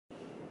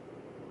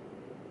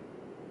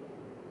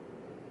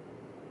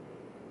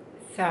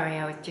Sorry,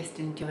 I was just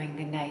enjoying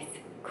the nice,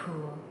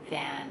 cool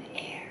van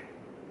air.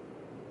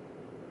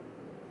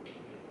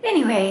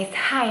 Anyways,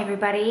 hi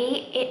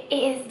everybody. It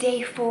is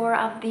day 4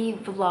 of the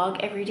vlog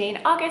every day in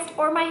August,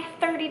 or my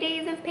 30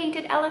 days of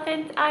painted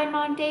elephants. I'm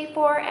on day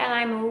 4 and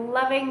I'm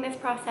loving this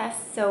process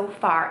so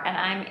far. And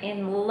I'm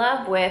in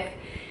love with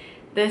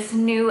this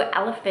new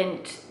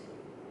elephant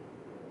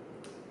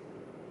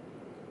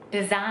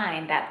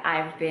design that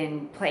I've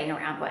been playing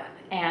around with.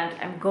 And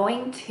I'm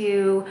going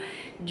to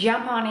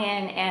jump on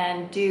in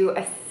and do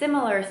a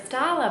similar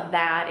style of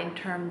that in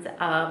terms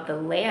of the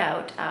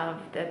layout of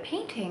the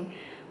painting,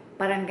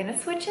 but I'm gonna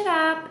switch it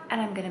up and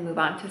I'm gonna move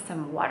on to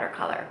some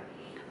watercolor.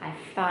 I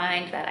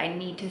find that I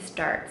need to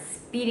start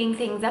speeding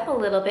things up a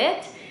little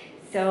bit,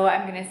 so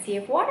I'm gonna see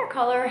if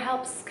watercolor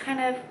helps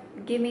kind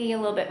of give me a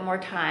little bit more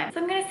time.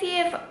 So I'm gonna see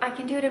if I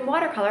can do it in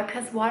watercolor,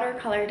 because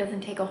watercolor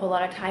doesn't take a whole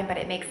lot of time, but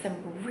it makes some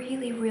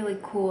really, really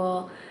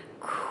cool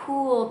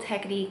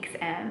techniques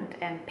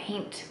and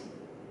paint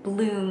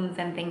blooms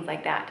and things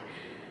like that.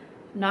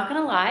 I'm not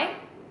gonna lie,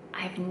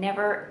 I've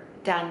never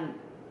done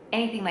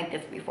anything like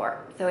this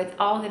before, so it's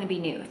all gonna be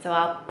new. So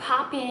I'll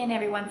pop in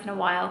every once in a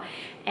while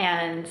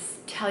and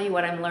tell you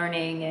what I'm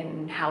learning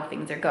and how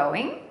things are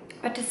going.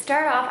 But to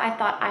start off, I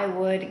thought I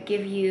would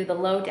give you the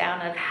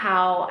lowdown of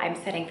how I'm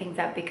setting things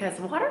up, because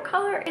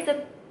watercolor is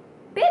a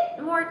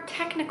bit more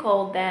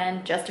technical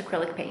than just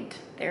acrylic paint.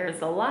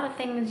 There's a lot of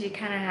things you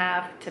kind of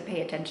have to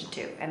pay attention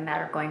to and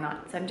that are going on.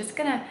 So I'm just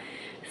gonna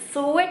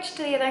switch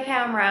to the other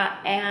camera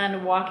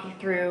and walk you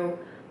through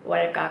what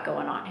I've got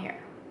going on here.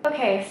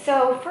 Okay,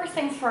 so first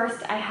things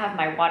first, I have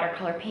my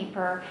watercolor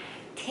paper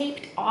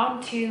taped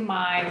onto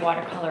my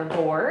watercolor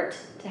board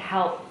to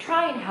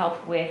try and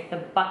help with the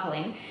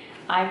buckling.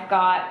 I've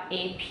got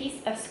a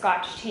piece of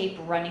Scotch tape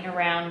running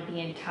around the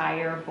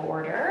entire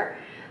border.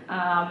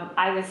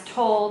 I was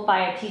told by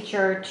a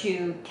teacher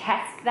to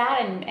test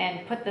that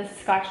and put the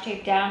Scotch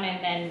tape down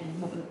and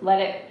then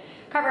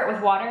cover it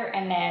with water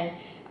and then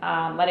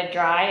let it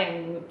dry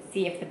and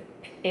see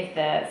if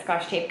the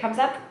Scotch tape comes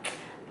up.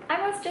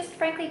 I was just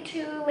frankly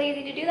too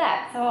lazy to do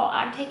that, so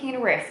I'm taking a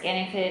risk,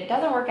 and if it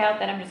doesn't work out,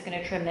 then I'm just going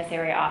to trim this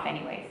area off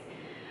anyways.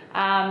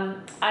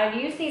 I've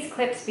used these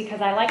clips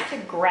because I like to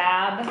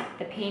grab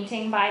the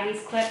painting by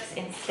these clips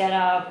instead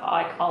of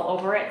like all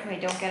over it, so I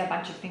don't get a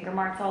bunch of finger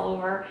marks all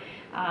over.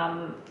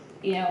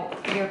 You know,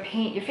 your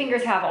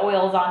fingers have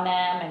oils on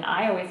them, and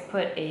I always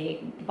put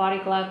a body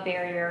glove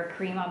barrier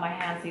cream on my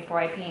hands before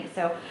I paint,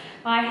 so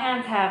my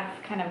hands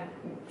have kind of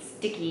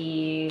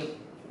sticky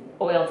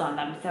oils on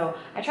them, so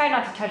I try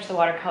not to touch the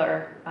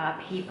watercolor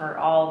paper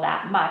all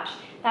that much.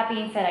 That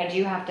being said, I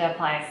do have to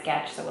apply a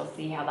sketch, so we'll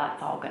see how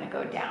that's all going to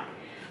go down.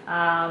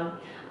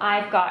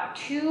 I've got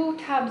 2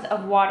 tubs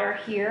of water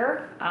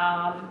here.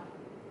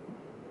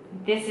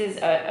 This is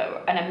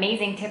an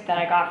amazing tip that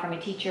I got from a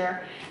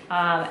teacher,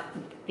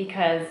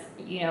 because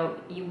you know,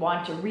 you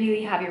want to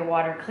really have your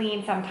water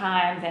clean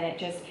sometimes, and it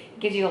just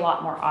gives you a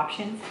lot more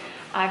options.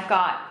 I've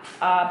got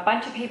a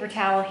bunch of paper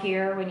towel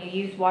here. When you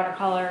use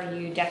watercolor,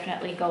 you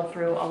definitely go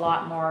through a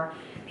lot more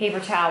paper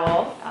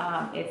towel.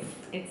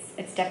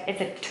 It's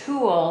a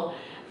tool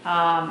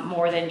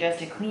more than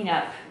just a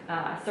cleanup,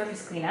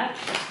 surface cleanup.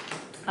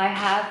 I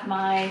have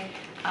my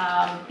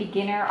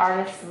beginner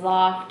artist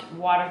loft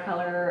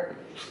watercolor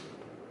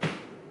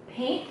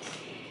paint,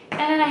 and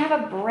then I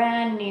have a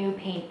brand new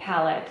paint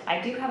palette.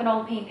 I do have an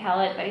old paint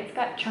palette, but it's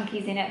got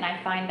chunkies in it, and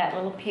I find that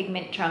little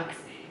pigment chunks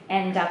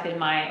end up in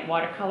my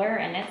watercolor,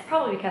 and it's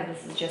probably because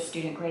this is just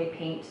student grade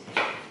paint.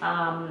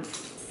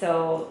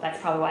 So that's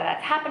probably why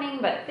that's happening,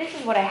 but this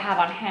is what I have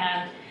on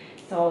hand,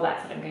 so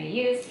that's what I'm going to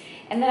use.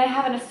 And then I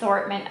have an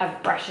assortment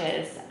of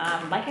brushes.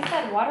 Like I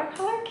said,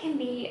 watercolor can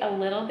be a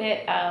little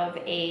bit of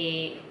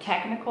a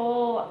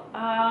technical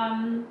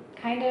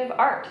kind of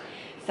art.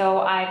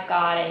 So I've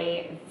got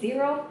a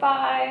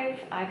 0.5,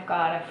 I've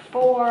got a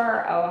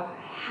 4, a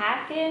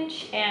 1/2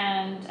 inch,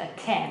 and a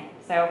 10.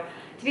 So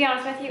to be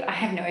honest with you, I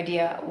have no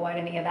idea what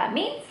any of that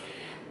means,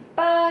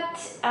 but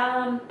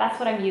that's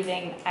what I'm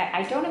using.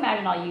 I don't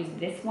imagine I'll use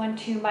this one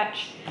too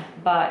much,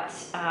 but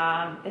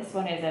this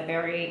one is a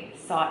very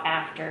sought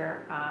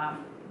after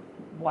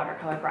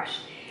watercolor brush.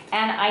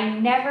 And I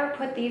never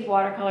put these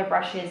watercolor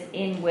brushes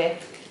in with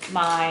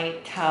my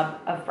tub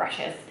of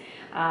brushes.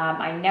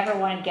 I never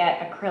want to get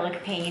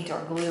acrylic paint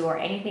or glue or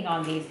anything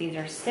on these. These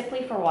are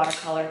simply for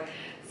watercolor.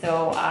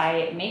 So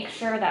I make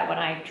sure that when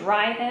I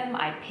dry them,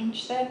 I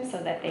pinch them so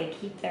that they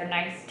keep their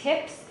nice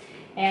tips.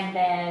 And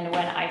then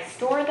when I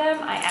store them,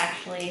 I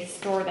actually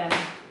store them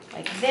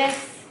like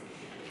this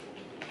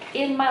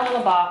in my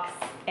little box,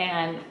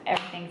 and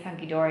everything's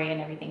hunky-dory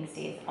and everything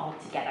stays all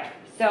together.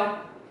 So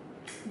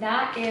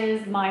that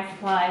is my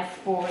supplies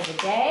for the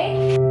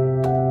day.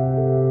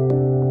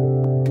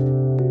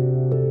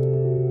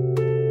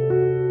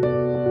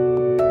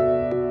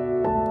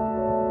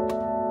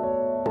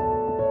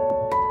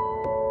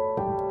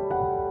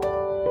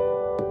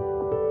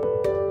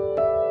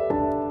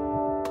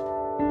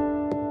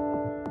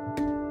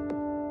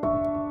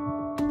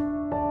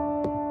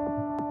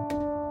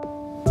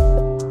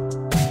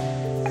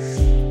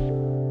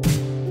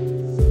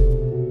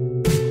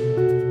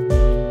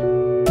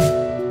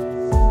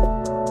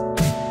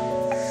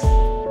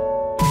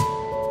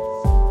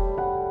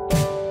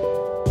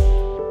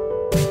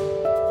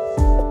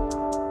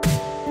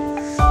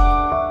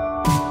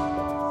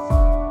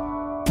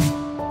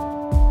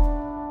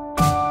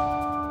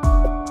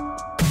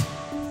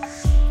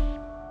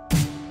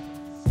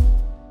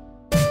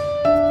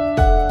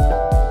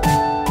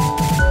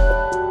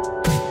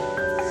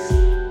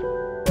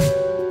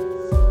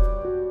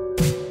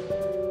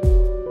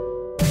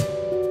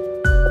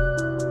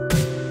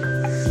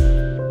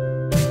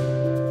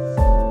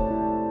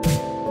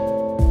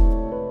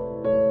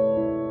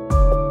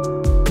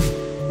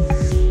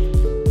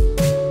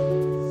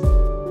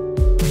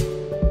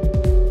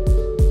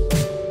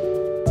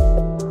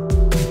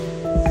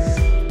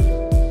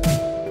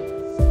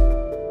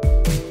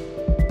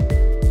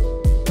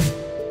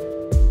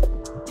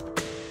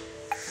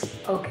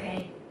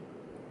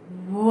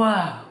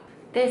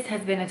 This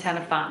has been a ton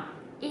of fun,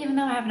 even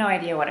though I have no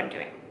idea what I'm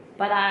doing.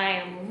 But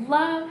I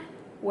love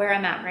where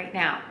I'm at right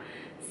now.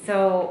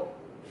 So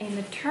in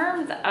the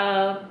terms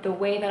of the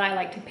way that I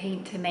like to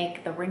paint to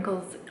make the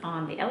wrinkles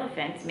on the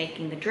elephant,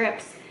 making the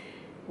drips,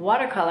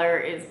 watercolor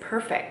is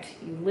perfect.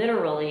 You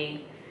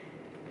literally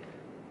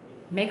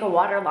make a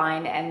water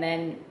line and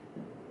then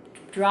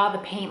draw the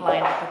paint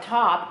line at the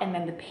top, and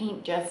then the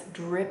paint just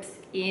drips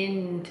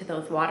into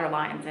those water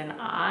lines, and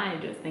I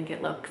just think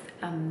it looks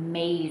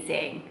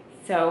amazing.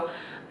 So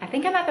I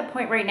think I'm at the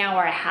point right now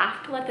where I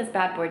have to let this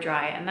bad boy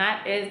dry, and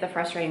that is the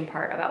frustrating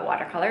part about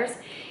watercolors,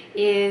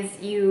 is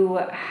you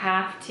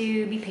have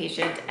to be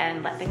patient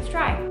and let things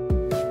dry.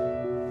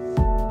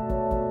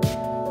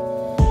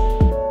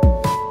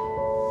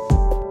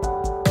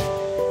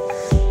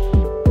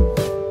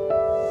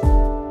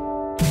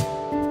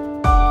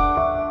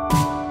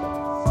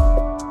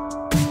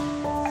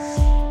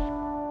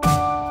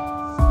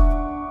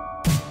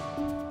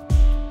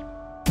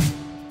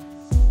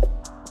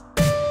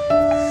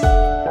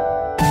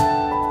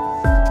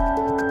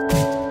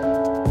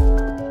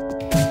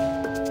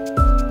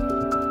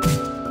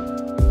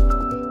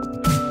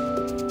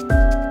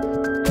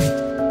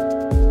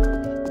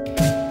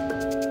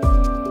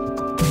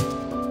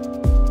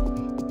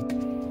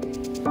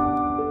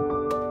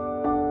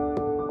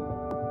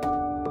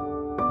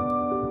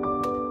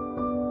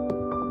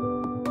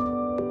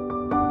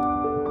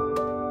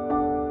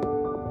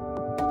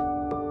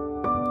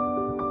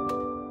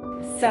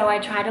 So I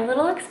tried a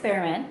little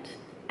experiment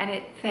and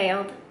it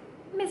failed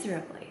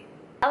miserably.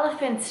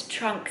 Elephants'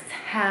 trunks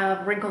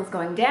have wrinkles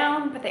going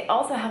down, but they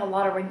also have a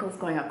lot of wrinkles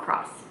going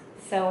across.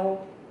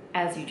 So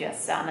as you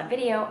just saw in the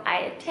video, I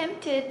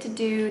attempted to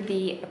do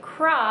the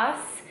across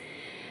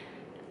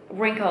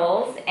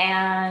wrinkles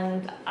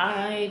and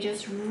I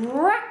just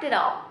wrecked it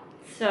all.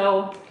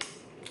 So,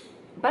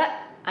 but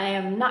I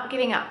am not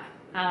giving up.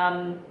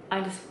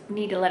 I just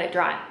need to let it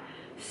dry.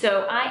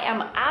 So I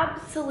am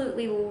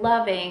absolutely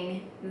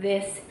loving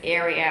this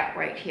area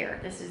right here.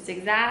 This is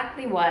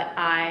exactly what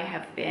I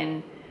have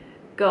been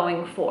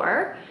going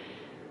for.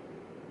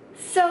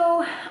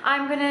 So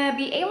I'm gonna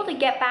be able to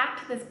get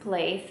back to this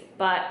place,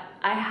 but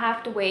I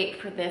have to wait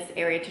for this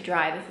area to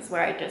dry. This is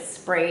where I just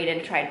sprayed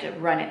and tried to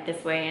run it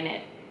this way,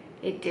 and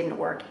it didn't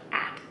work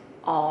at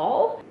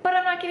all. But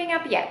I'm not giving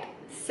up yet.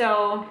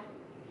 So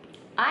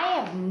I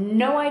have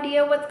no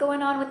idea what's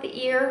going on with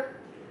the ear.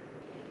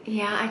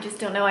 Yeah, I just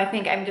don't know. I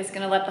think I'm just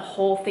gonna let the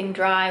whole thing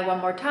dry one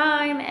more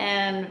time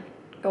and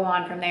go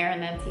on from there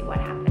and then see what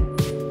happens.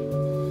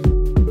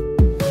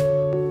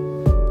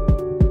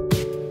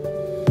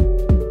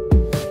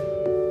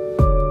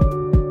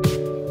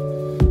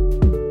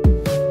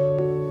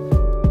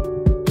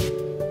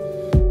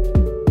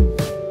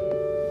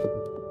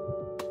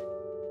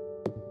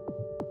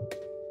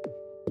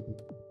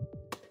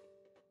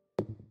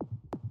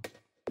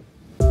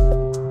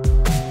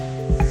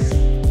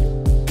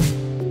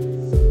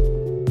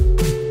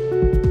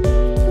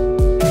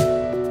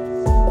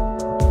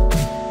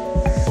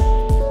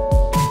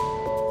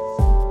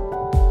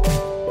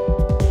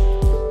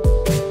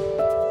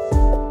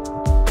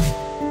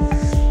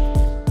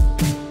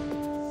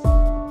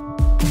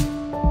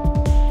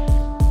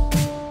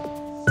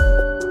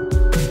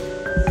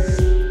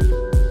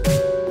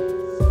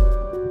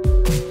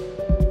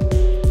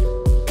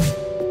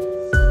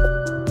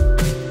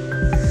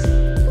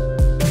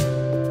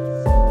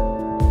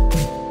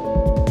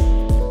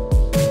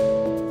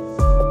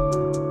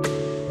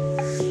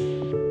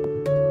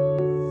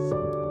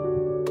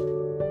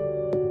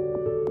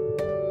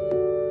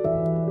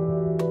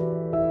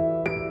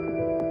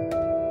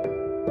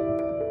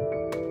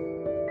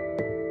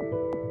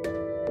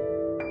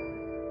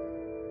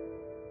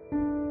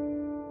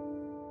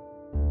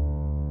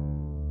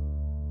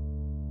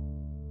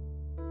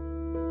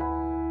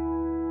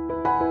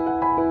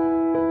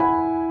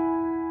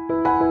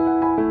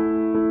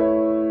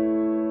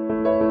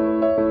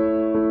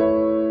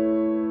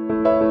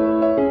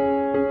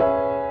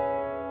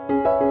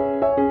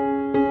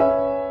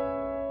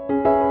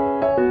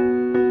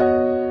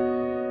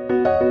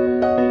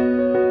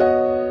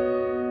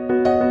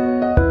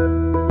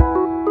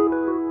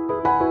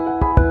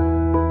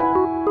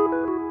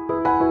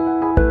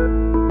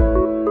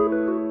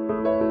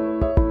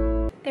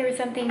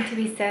 Something to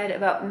be said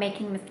about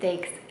making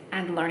mistakes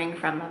and learning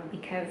from them,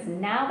 because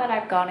now that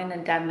I've gone in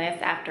and done this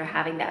after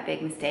having that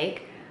big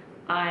mistake,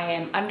 I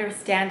am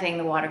understanding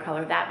the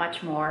watercolor that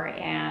much more,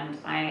 and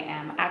I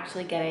am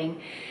actually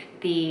getting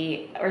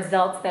the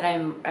results that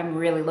I'm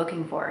really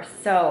looking for.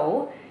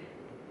 So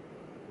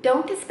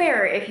don't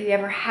despair if you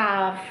ever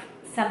have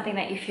something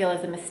that you feel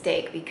is a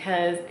mistake,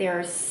 because there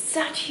are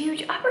such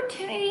huge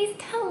opportunities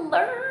to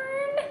learn.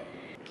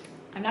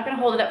 I'm not gonna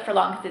hold it up for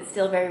long because it's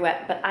still very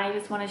wet, but I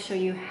just wanna show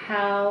you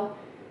how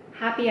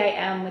happy I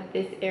am with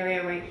this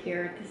area right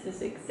here. This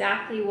is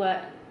exactly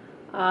what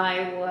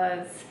I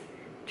was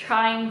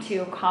trying to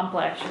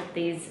accomplish with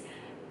these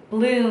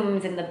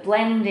blooms and the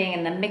blending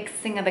and the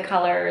mixing of the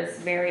colors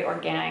very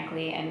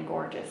organically and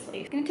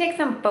gorgeously. I'm gonna take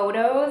some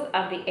photos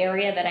of the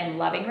area that I'm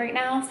loving right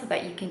now so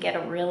that you can get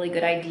a really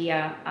good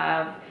idea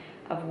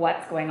of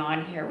what's going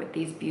on here with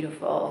these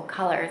beautiful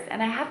colors.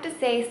 And I have to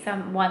say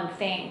one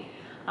thing.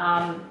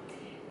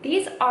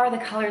 These are the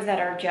colors that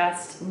are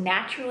just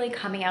naturally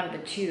coming out of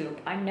the tube.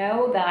 I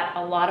know that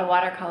a lot of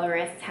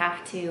watercolorists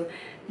have to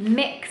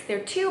mix their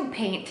tube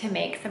paint to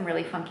make some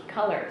really funky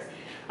colors.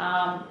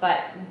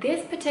 But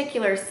this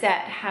particular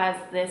set has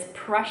this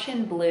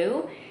Prussian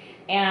blue,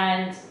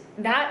 and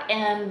that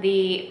and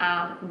the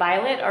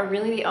violet are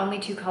really the only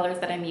two colors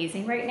that I'm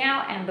using right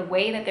now, and the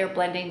way that they're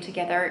blending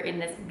together in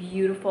this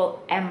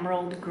beautiful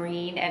emerald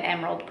green and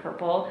emerald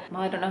purple.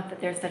 Well, I don't know if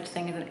there's such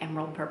thing as an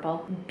emerald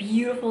purple.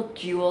 Beautiful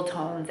jewel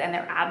tones, and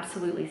they're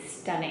absolutely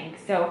stunning.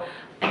 So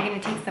I'm going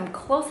to take some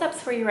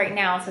close-ups for you right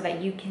now so that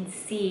you can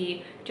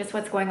see just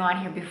what's going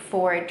on here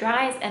before it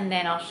dries, and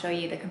then I'll show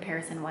you the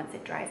comparison once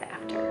it dries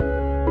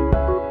after.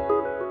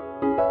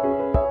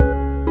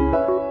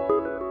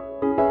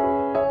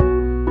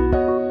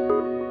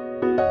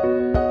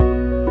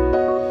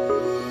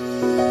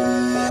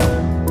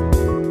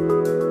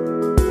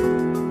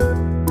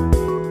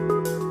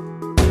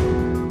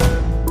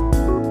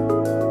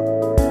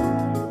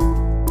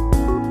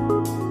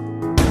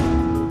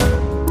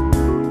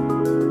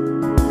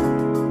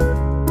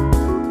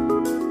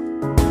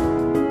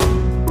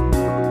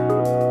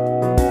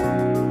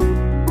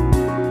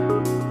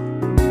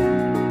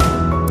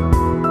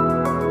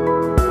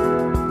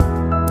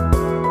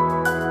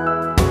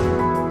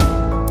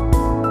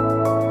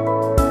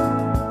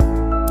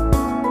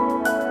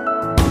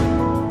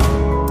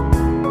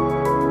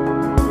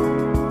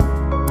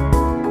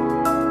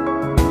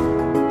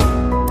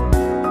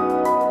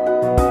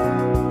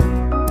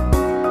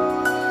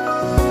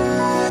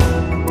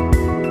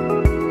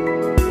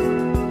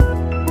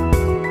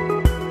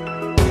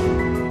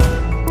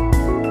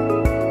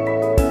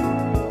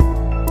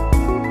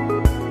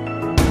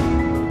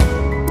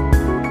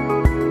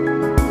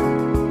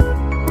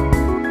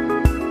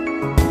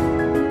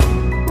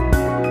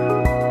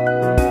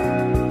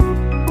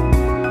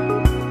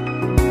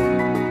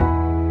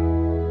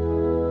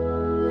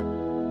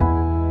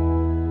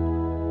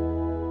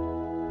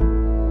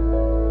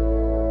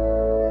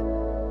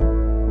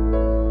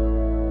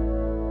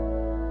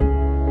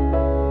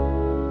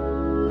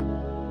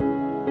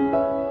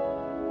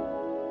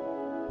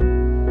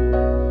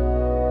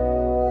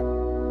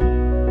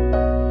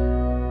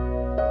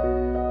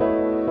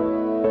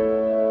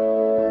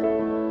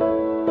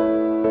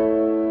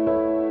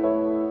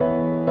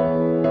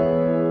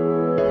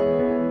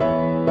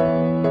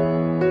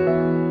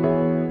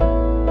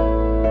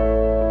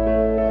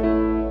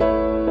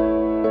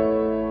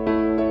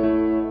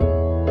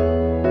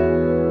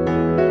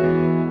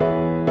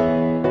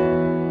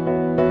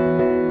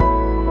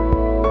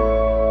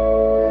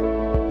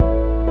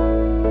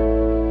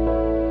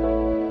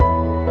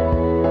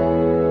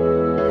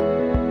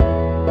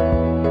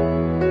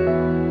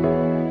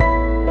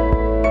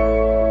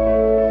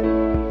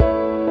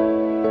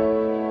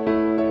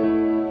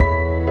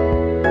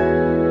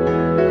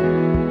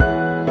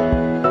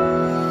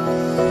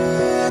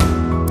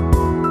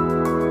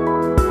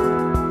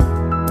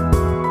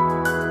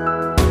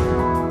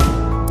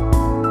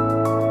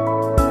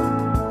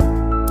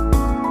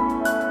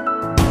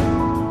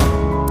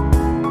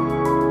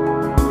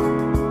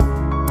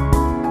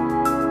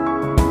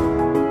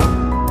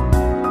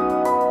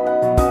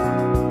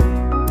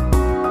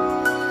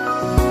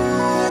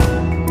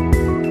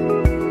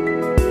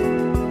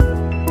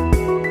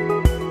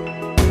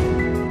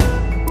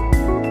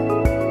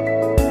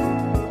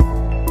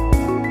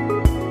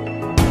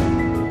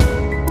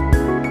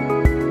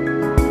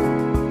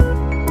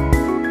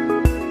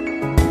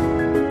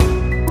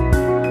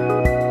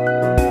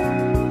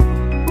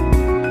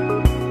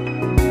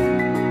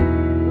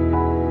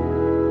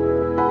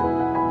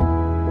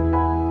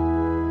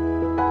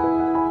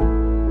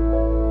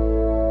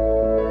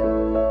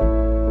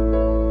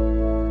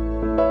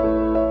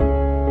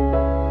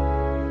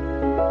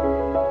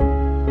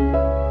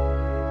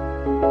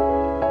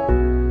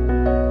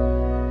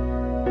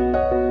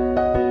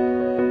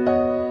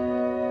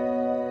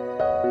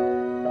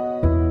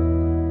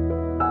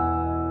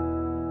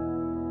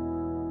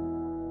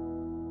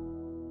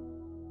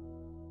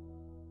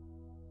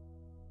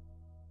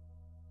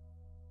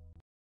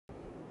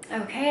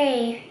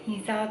 Okay,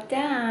 he's all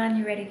done.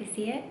 You ready to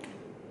see it?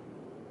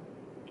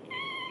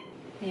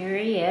 There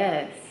he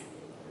is.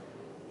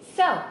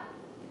 So, a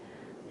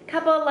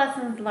couple of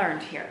lessons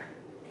learned here.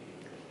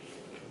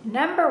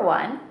 Number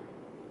one,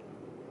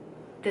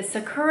 the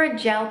Sakura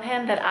gel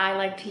pen that I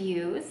like to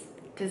use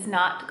does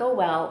not go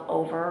well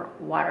over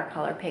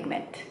watercolor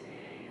pigment.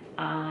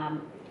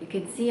 You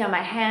can see on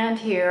my hand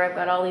here, I've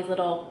got all these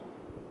little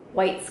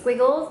white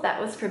squiggles. That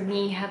was from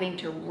me having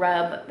to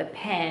rub the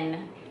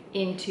pen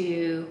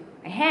into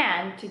my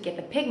hand to get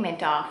the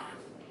pigment off.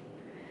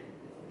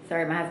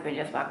 Sorry, my husband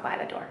just walked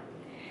by the door.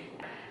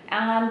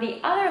 And the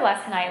other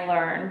lesson I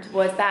learned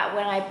was that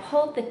when I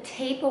pulled the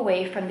tape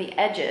away from the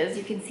edges,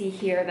 you can see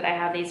here that I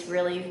have these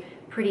really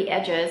pretty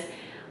edges.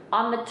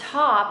 On the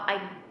top,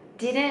 I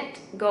didn't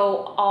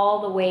go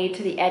all the way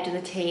to the edge of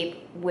the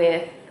tape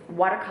with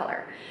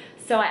watercolor.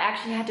 So I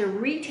actually had to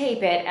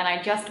retape it, and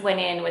I just went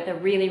in with a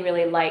really,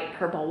 really light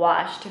purple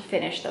wash to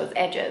finish those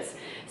edges.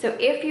 So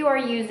if you are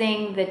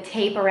using the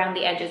tape around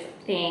the edges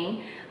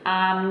thing,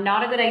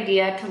 not a good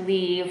idea to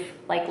leave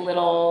like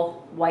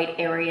little white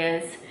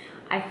areas.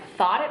 I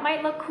thought it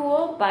might look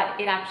cool,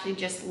 but it actually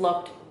just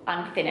looked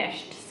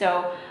unfinished.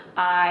 So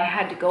I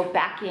had to go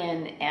back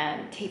in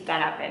and tape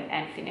that up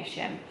and finish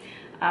him.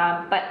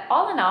 But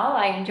all in all,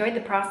 I enjoyed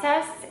the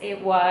process.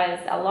 It was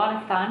a lot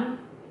of fun,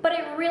 but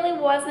it really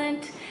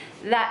wasn't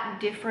that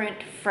different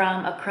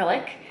from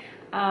acrylic.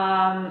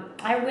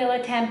 I will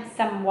attempt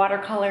some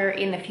watercolor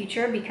in the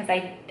future because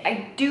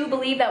I do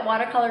believe that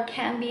watercolor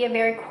can be a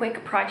very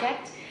quick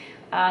project,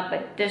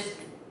 but just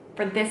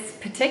for this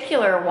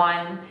particular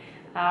one,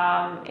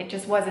 it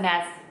just wasn't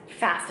as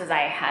fast as I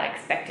had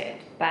expected.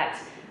 But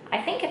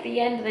I think at the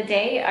end of the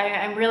day,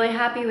 I'm really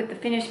happy with the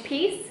finished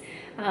piece.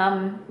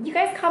 You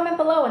guys comment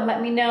below and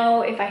let me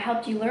know if I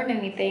helped you learn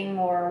anything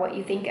or what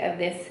you think of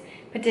this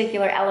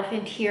particular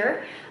elephant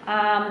here.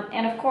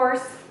 And of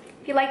course,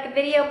 if you like the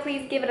video,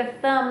 please give it a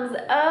thumbs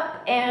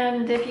up.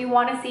 And if you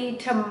want to see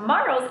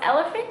tomorrow's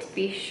elephant,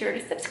 be sure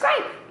to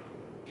subscribe.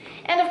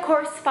 And of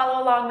course,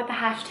 follow along with the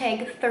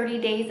hashtag 30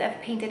 Days of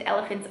Painted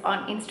Elephants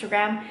on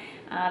Instagram.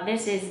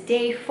 This is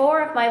day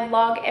 4 of my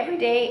vlog every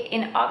day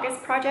in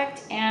August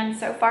project, and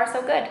so far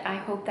so good. I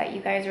hope that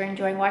you guys are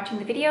enjoying watching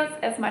the videos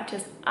as much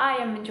as I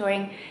am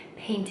enjoying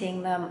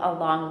painting them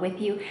along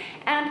with you.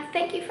 And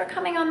thank you for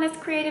coming on this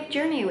creative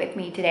journey with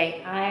me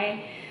today.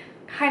 I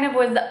kind of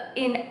was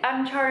in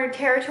uncharted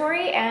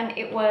territory and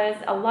it was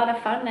a lot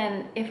of fun,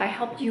 and if I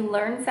helped you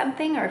learn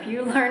something or if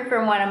you learned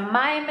from one of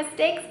my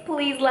mistakes,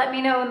 please let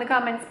me know in the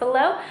comments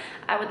below.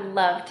 I would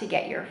love to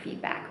get your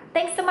feedback.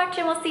 Thanks so much,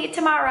 and we'll see you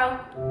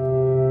tomorrow.